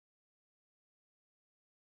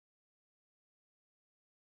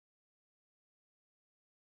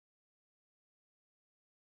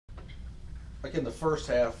like in the first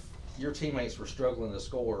half, your teammates were struggling to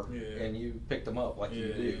score, Yeah. and you picked them up like you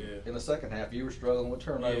Yeah, do. yeah. In the second half, you were struggling with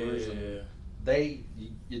turnovers, Yeah. and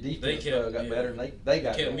your defense got better, and they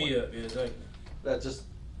got kept going. me up. Yeah, exactly. That just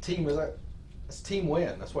it's team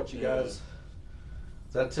win. That's what you guys.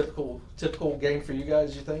 Is that a typical game for you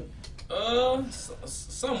guys? You think?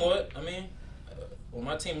 Somewhat. I mean, when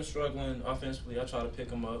my team is struggling offensively, I try to pick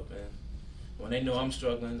them up, and when they know I'm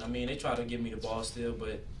struggling, I mean, they try to give me the ball still,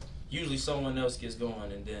 but usually someone else gets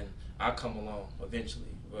going, and then I come along eventually.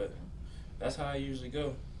 But that's how I usually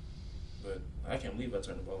go. But I can't believe I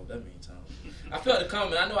turned the ball that many times. I felt it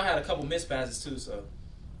coming. I know I had a couple missed passes too, so.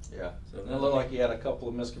 Yeah. So it looked like you had a couple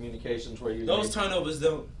of miscommunications where you. Those turnovers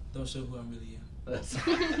don't show who I really am.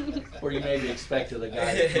 Where you maybe expected a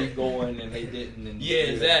guy to keep going and they didn't. And yeah,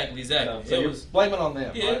 exactly. So you're blaming on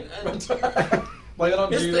them, yeah, right? Blame it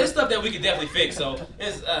on you. It's stuff that we could definitely fix. So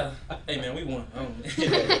it's hey man, we won.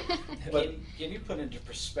 But can you put into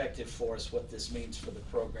perspective for us what this means for the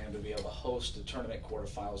program to be able to host a tournament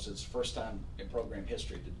quarterfinals? It's the first time in program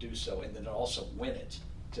history to do so, and then to also win it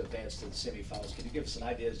to advance to the semifinals. Can you give us an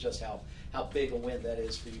idea of just how big a win that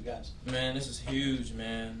is for you guys? Man, this is huge,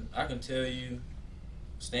 man. I can tell you,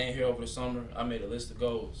 staying here over the summer, I made a list of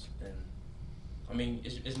goals, and I mean,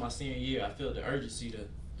 it's my senior year. I feel the urgency to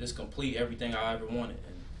just complete everything I ever wanted.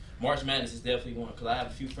 And March Madness is definitely one, because I have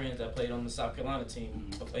a few friends that played on the South Carolina team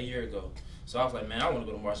a year ago. So I was like, man, I want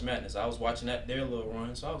to go to March Madness. I was watching their little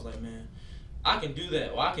run, so I was like, man, I can do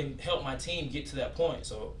that. Or I can help my team get to that point.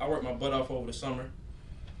 So I worked my butt off over the summer.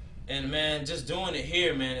 And, man, just doing it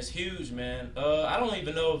here, man, is huge, man. I don't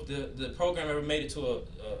even know if the program ever made it to a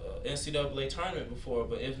NCAA tournament before,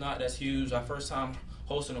 but if not, that's huge. Our first time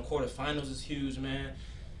hosting a quarterfinals is huge, man.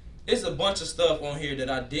 It's a bunch of stuff on here that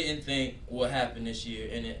I didn't think would happen this year,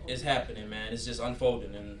 and it's happening, man. It's just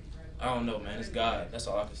unfolding, and I don't know, man. It's God. That's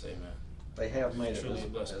all I can say, man. They have made it. Truly a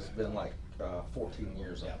blessing. It's been like 14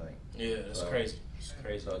 years, I think. Yeah, that's crazy. It's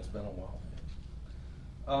crazy. So it's been a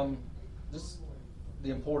while. Just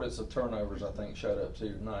the importance of turnovers, I think, showed up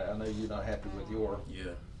too tonight. I know you're not happy with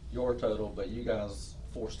your total, but you guys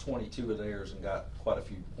forced 22 of theirs and got quite a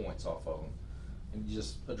few points off of them. And you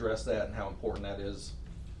just address that and how important that is.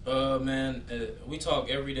 Man, we talk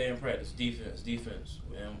every day in practice, defense,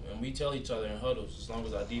 and we tell each other in huddles, as long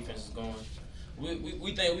as our defense is going,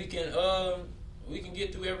 we think we can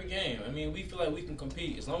get through every game. I mean, we feel like we can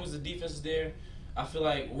compete as long as the defense is there. I feel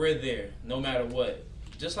like we're there no matter what.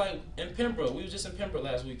 Just like in Pembroke, we was just in Pembroke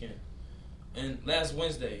last weekend, and last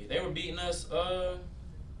Wednesday they were beating us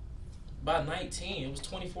by 19. It was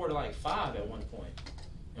 24-5 at one point,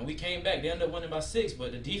 and we came back. They ended up winning by 6,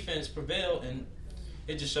 but the defense prevailed, and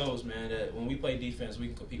it just shows, man, that when we play defense, we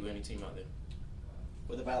can compete with any team out there.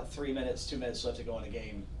 With about 2 minutes left to go in the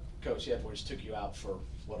game, Coach Edwards took you out for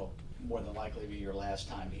what'll more than likely be your last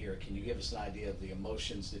time here. Can you give us an idea of the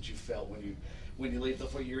emotions that you felt when you leave the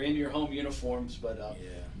floor? You're in your home uniforms, but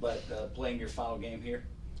playing your final game here.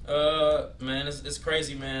 Man, it's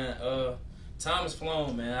crazy, man. Time has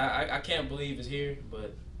flown, man. I can't believe it's here,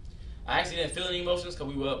 but I actually didn't feel any emotions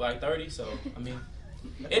because we were up like 30. So I mean.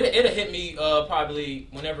 It'll hit me probably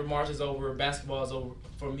whenever March is over, basketball is over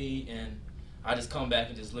for me, and I just come back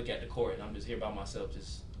and just look at the court, and I'm just here by myself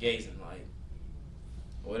just gazing, like,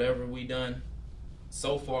 whatever we done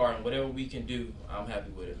so far and whatever we can do, I'm happy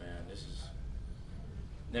with it, man. This is,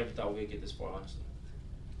 never thought we'd get this far, honestly.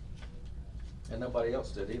 And nobody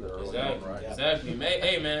else did either. Exactly, right? Exactly.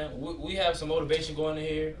 Hey, man, we have some motivation going in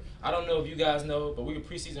here. I don't know if you guys know, but we were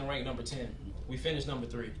preseason ranked number 10. We finished number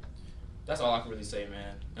 3. That's all I can really say,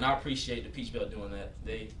 man. And I appreciate the Peach Belt doing that.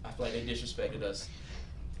 I feel like they disrespected us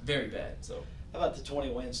very bad. So how about the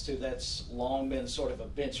 20 wins too? That's long been sort of a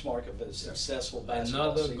benchmark of a successful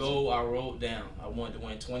basketball Another season. goal I wrote down. I wanted to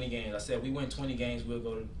win 20 games. I said, we win 20 games, we'll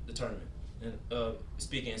go to the tournament. And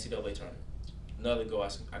speaking NCAA tournament. Another goal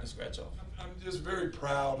I can scratch off. I'm just very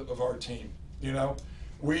proud of our team. You know,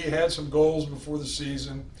 we had some goals before the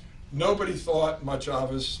season. Nobody thought much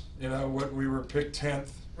of us. You know, we were picked 10th.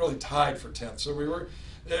 Really tied for 10th. So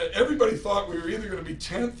everybody thought we were either going to be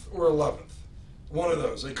 10th or 11th. One of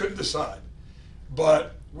those. They couldn't decide.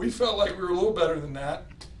 But we felt like we were a little better than that.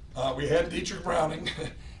 We had Dietrich Browning,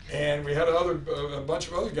 and we had a bunch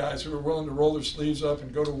of other guys who were willing to roll their sleeves up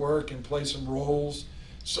and go to work and play some roles.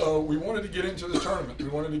 So we wanted to get into the tournament.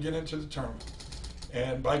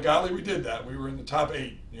 And by golly, we did that. We were in the top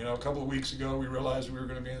 8. You know, a couple of weeks ago, we realized we were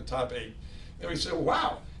going to be in the top 8. And we said,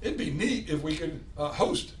 wow, it'd be neat if we could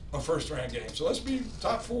host a first-round game. So let's be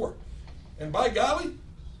top 4. And by golly,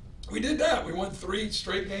 we did that. We won 3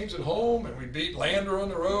 straight games at home, and we beat Lander on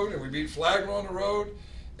the road, and we beat Flagler on the road.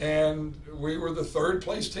 and we were the third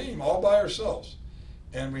place team all by ourselves.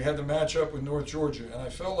 And we had to match up with North Georgia, and I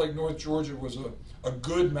felt like North Georgia was a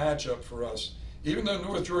good matchup for us. Even though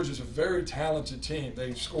North Georgia is a very talented team,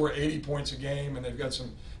 they score 80 points a game, and they've got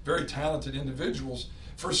some very talented individuals.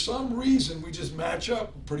 For some reason, we just match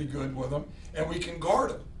up pretty good with them, and we can guard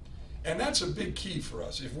them. And that's a big key for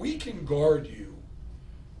us. If we can guard you,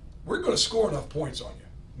 we're going to score enough points on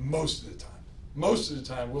you most of the time. Most of the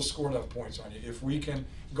time, we'll score enough points on you if we can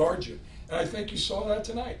guard you. And I think you saw that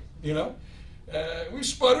tonight, you know. We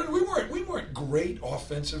sputtered. We weren't great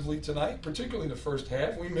offensively tonight, particularly in the first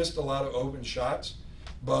half. We missed a lot of open shots,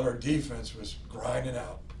 but our defense was grinding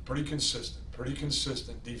out. Pretty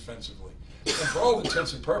consistent defensively. And for all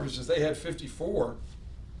intents and purposes, they had 54.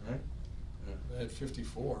 They had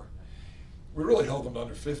 54. We really held them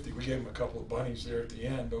under 50. We gave them a couple of bunnies there at the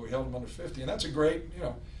end, but we held them under 50, and that's a great, you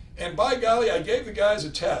know. And by golly, I gave the guys a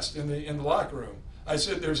test in the locker room. I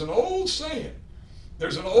said, there's an old saying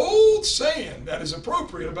that is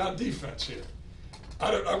appropriate about defense here.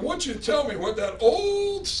 I want you to tell me what that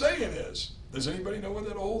old saying is. Does anybody know what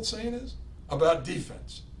that old saying is about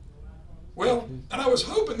defense? Well, and I was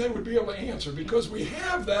hoping they would be able to answer, because we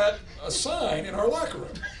have that sign in our locker room.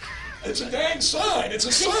 It's a dang sign. It's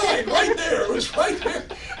a sign right there. It was right there.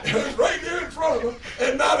 It was right there in front of them.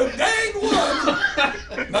 And not a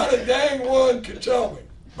dang one could tell me.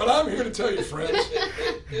 But I'm here to tell you, friends,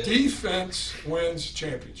 defense wins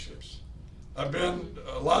championships. I've been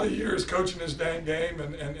a lot of years coaching this dang game,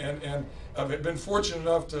 and I've been fortunate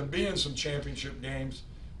enough to be in some championship games.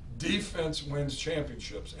 Defense wins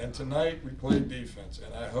championships. And tonight we played defense.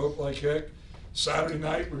 And I hope, like heck, Saturday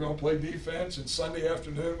night we're going to play defense, and Sunday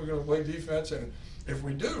afternoon we're going to play defense. And if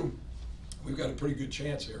we do, we've got a pretty good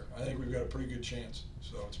chance here. I think we've got a pretty good chance.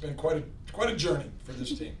 So it's been quite a journey for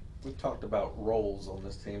this team. We've talked about roles on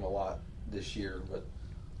this team a lot this year, but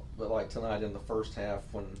like tonight in the first half,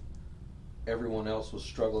 when everyone else was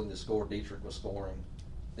struggling to score, Dietrich was scoring.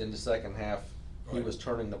 In the second half, he was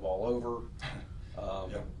turning the ball over.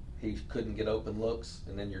 Yep. He couldn't get open looks,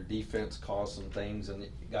 and then your defense caused some things, and you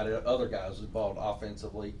got other guys involved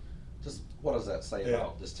offensively. Just what does that say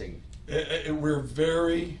about this team? We're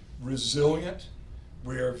very resilient.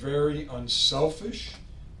 We are very unselfish,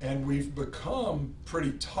 and we've become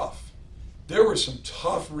pretty tough. There were some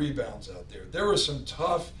tough rebounds out there. There were some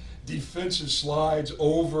tough defensive slides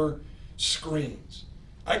over screens.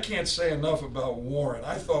 I can't say enough about Warren.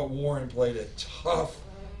 I thought Warren played a tough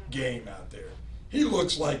game out there. He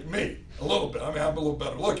looks like me a little bit. I mean, I'm a little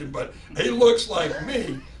better looking, but he looks like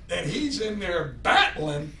me, and he's in there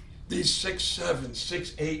battling these 6'7",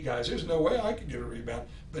 6'8" guys. There's no way I could get a rebound,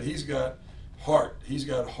 but he's got heart. He's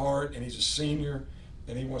got heart, and he's a senior,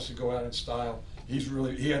 and he wants to go out in style.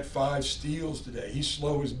 He had 5 steals today. He's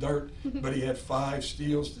slow as dirt, but he had 5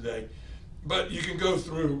 steals today. But you can go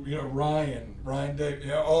through, you know, Ryan Davis,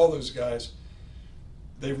 you know, all those guys.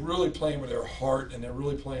 They're really playing with their heart, and they're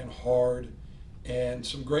really playing hard. And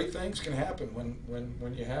some great things can happen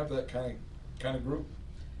when you have that kind of group.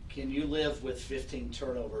 Can you live with 15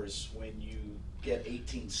 turnovers when you get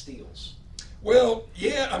 18 steals? Well,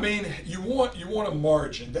 yeah. I mean, you want a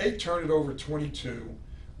margin. They turned it over 22.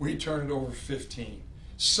 We turned it over 15.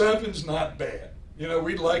 7's not bad. You know,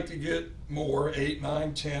 we'd like to get more, 8,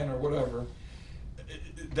 9, 10, or whatever.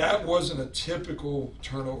 That wasn't a typical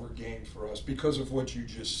turnover game for us because of what you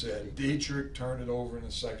just said. Dietrich turned it over in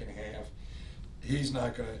the second half. He's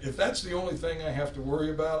not going to, if that's the only thing I have to worry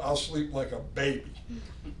about, I'll sleep like a baby.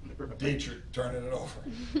 Dietrich turning it over.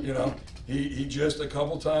 You know, he just a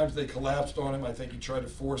couple times they collapsed on him. I think he tried to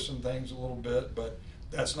force some things a little bit, but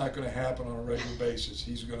that's not going to happen on a regular basis.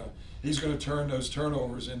 He's going to turn those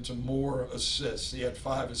turnovers into more assists. He had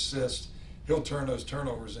 5 assists. He'll turn those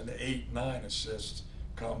turnovers into 8, 9 assists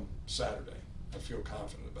come Saturday. I feel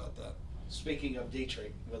confident about that. Speaking of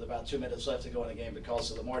Dietrich, with about 2 minutes left to go in the game,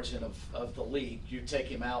 because of the margin of the lead, you take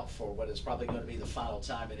him out for what is probably going to be the final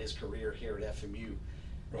time in his career here at FMU.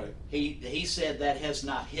 Right. He said that has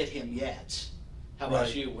not hit him yet. How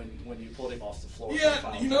about you when you pulled him off the floor?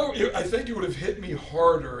 Yeah, you know, I think it would have hit me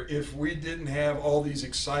harder if we didn't have all these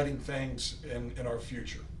exciting things in our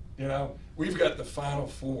future. You know, we've got the Final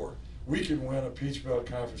Four. We could win a Peach Belt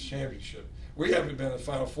Conference championship. We haven't been in the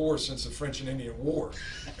Final Four since the French and Indian War.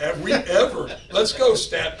 Have we ever, let's go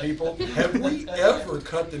stat people, have we ever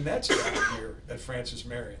cut the nets down here at Francis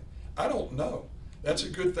Marion? I don't know. That's a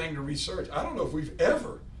good thing to research. I don't know if we've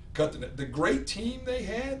ever cut the great team they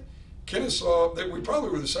had. Kennesaw, we probably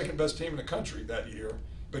were the second best team in the country that year,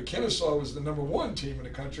 but Kennesaw was the number 1 team in the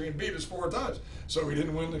country and beat us 4 times. So we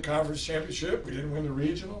didn't win the conference championship. We didn't win the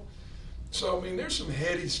regional. So, I mean, there's some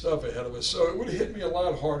heady stuff ahead of us. So it would hit me a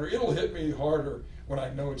lot harder. It'll hit me harder when I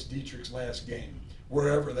know it's Dietrich's last game,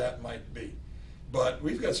 wherever that might be. But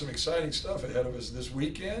we've got some exciting stuff ahead of us this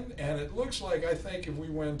weekend, and it looks like, I think if we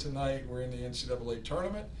win tonight, we're in the NCAA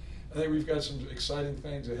tournament. I think we've got some exciting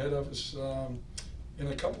things ahead of us in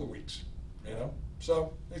a couple of weeks, you know.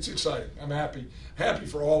 So it's exciting. I'm happy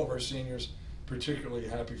for all of our seniors, particularly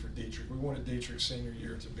happy for Dietrich. We wanted Dietrich's senior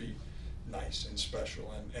year to be nice and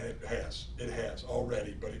special, and it has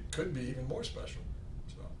already, but it could be even more special.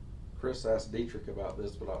 So Chris asked Dietrich about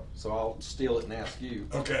this, but so I'll steal it and ask you.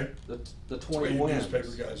 Okay. The 20 wins.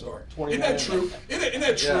 Newspaper guys are. 20 Isn't that wins. true? Isn't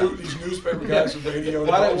that true? These newspaper guys on radio,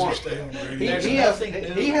 Well, I they didn't always want- stay on the radio.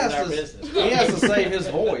 He has to save his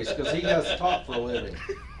voice because he has to talk for a living.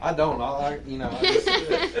 I don't. I just, You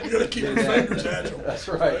got to keep your fingers agile. That's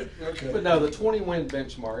right. Okay. But no, the 20-win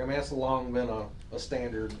benchmark. I mean, that's long been a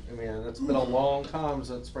standard. I mean, it's been a long time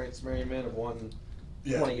since Francis Marion men have won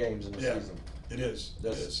 20 games in a season. It is.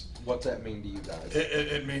 What's that mean to you guys?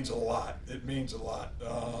 It means a lot. It means a lot. You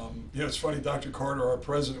know, it's funny. Dr. Carter, our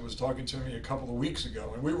president, was talking to me a couple of weeks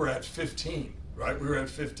ago, and we were at 15. Right? We were at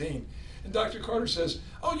 15, and Dr. Carter says,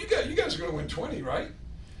 "Oh, you guys are going to win 20, right?"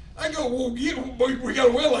 I go, "Well, we got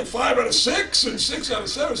to win like 5 out of 6 and 6 out of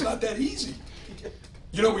 7. It's not that easy."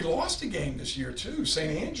 You know, we lost a game this year too.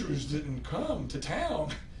 St. Andrews didn't come to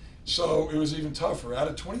town, so it was even tougher. Out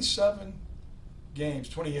of 27 games,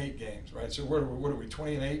 28 games, right? So what are we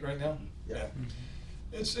 20-8 right now? Yeah.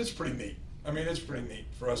 It's pretty neat. I mean, it's pretty neat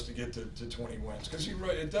for us to get to 20 wins because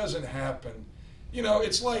it doesn't happen. You know,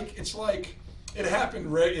 it's like it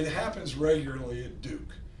happens regularly at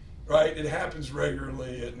Duke, right? It happens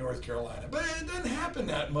regularly at North Carolina, but it doesn't happen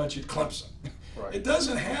that much at Clemson. Right. It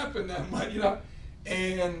doesn't happen that much, you know,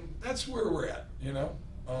 and that's where we're at, you know.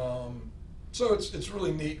 So it's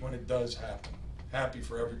really neat when it does happen. Happy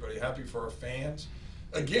for everybody, happy for our fans.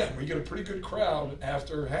 Again, we get a pretty good crowd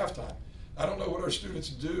after halftime. I don't know what our students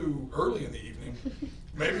do early in the evening.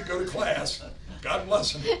 Maybe go to class. God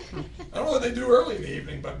bless them. I don't know what they do early in the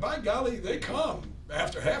evening, but by golly, they come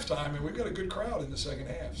after halftime, and we've got a good crowd in the second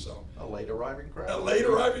half. So A late arriving crowd. a late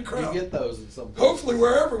arriving crowd. You get those at some point. Hopefully,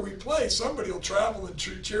 wherever we play, somebody will travel and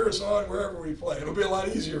cheer us on wherever we play. It'll be a lot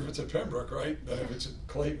easier if it's at Pembroke, right, than if it's at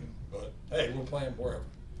Clayton. But hey, we'll play them wherever.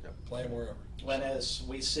 Yep. Play them wherever. When as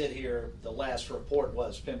we sit here, the last report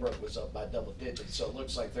was Pembroke was up by double digits, so it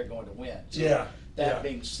looks like they're going to win. So Yeah. That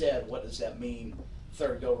being said, what does that mean,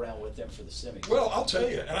 third go-round with them for the semis? Well, I'll tell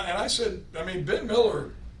you, and I said, I mean, Ben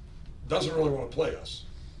Miller doesn't really want to play us,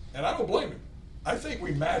 and I don't blame him. I think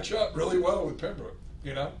we match up really well with Pembroke,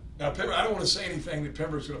 you know? Now, Pembroke, I don't want to say anything that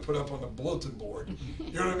Pembroke's going to put up on the bulletin board.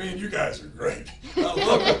 You know what I mean? You guys are great. I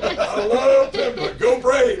love it. I love Pembroke. Go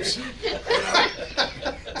Braves. You know?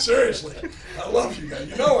 Seriously, I love you guys.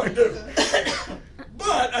 You know I do.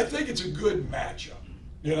 But I think it's a good matchup.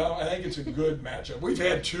 You know, I think it's a good matchup. We've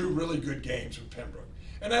had 2 really good games with Pembroke,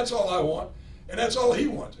 and that's all I want, and that's all he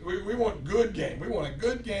wants. We want good game. We want a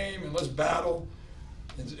good game, and let's battle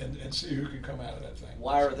and see who can come out of that thing.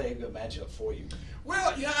 Why are they a good matchup for you?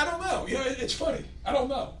 Well, yeah, I don't know. You know, it's funny. I don't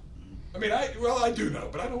know. I mean, I do know,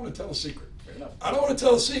 but I don't want to tell a secret. Fair enough. I don't want to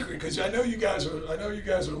tell a secret because I know you guys are.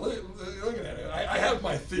 Looking at it. I have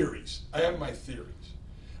my theories.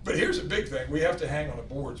 But here's a big thing: we have to hang on the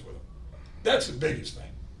boards with them. That's the biggest thing.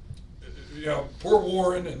 You know, poor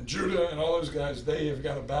Warren and Judah and all those guys. They have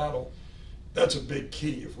got a battle. That's a big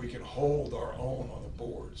key. If we can hold our own on the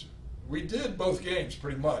boards, we did both games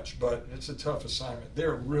pretty much, but it's a tough assignment.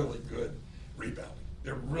 They're really good rebounding.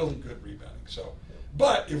 So,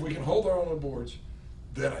 but if we can hold our own on the boards,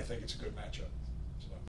 then I think it's a good matchup.